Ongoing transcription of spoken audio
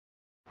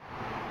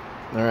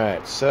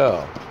Alright,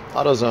 so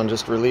AutoZone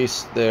just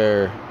released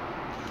their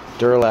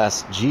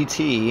Durlalast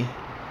GT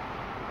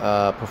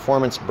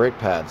performance brake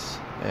pads,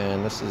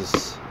 and this is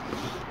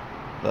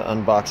the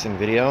unboxing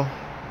video.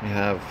 We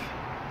have,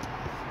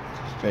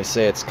 they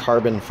say it's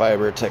carbon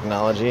fiber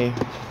technology.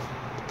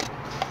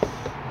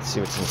 Let's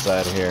see what's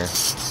inside here.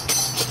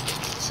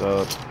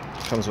 So it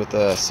comes with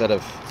a set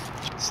of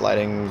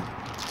sliding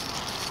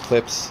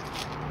clips.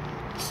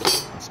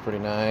 It's pretty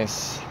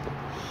nice.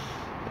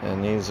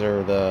 And these are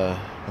what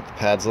the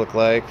pads look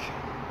like.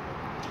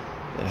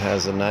 It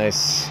has a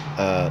nice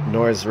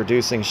noise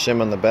reducing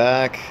shim on the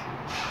back,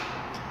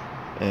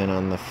 and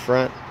on the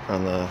front,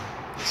 on the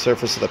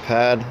surface of the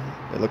pad,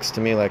 it looks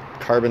to me like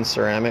carbon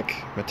ceramic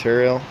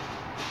material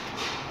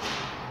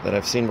that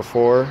I've seen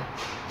before.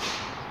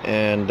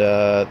 And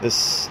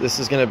this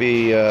is going to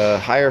be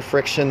higher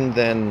friction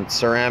than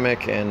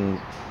ceramic and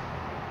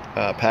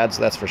pads,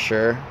 that's for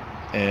sure.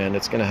 And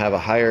it's going to have a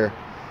higher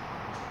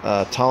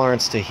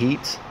tolerance to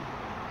heat.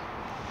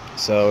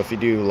 So if you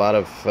do a lot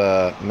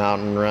of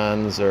mountain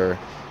runs or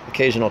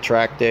occasional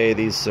track day,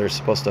 these are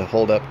supposed to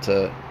hold up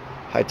to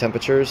high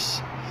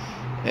temperatures.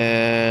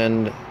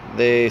 And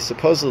they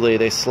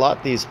supposedly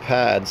slot these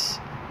pads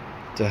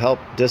to help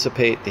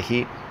dissipate the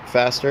heat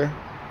faster,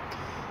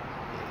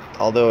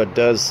 although it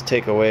does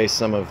take away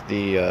some of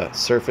the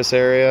surface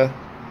area.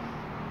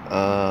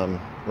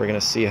 We're going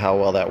to see how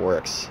well that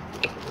works.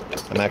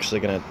 I'm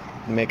actually going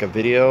to make a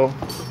video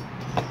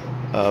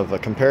of a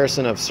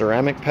comparison of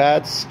ceramic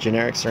pads,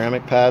 generic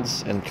ceramic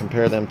pads, and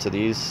compare them to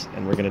these,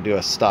 and we're going to do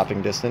a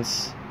stopping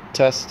distance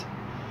test.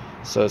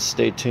 So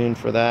stay tuned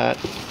for that.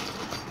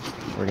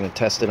 We're going to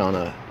test it on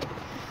a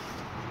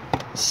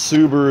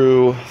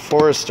Subaru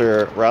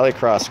Forester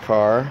rallycross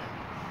car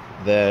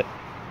that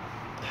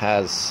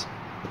has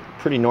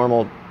pretty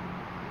normal,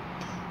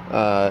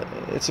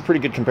 it's a pretty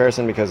good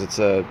comparison because it's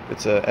a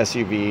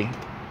SUV,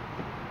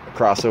 a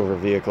crossover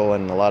vehicle,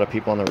 and a lot of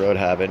people on the road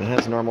have it. And it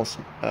has normal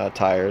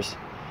tires.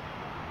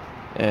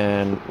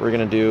 And we're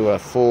gonna do a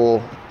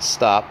full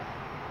stop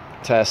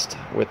test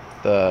with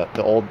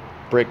the old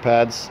brake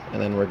pads,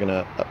 and then we're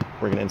gonna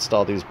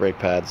install these brake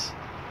pads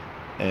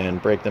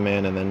and break them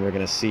in, and then we're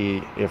gonna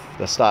see if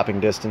the stopping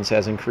distance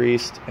has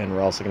increased, and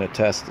we're also gonna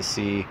test to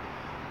see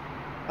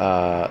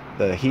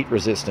the heat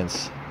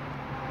resistance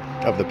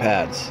of the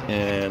pads.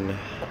 And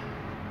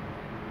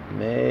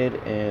made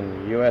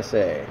in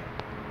USA,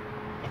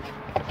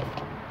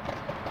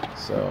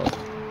 so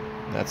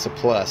that's a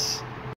plus.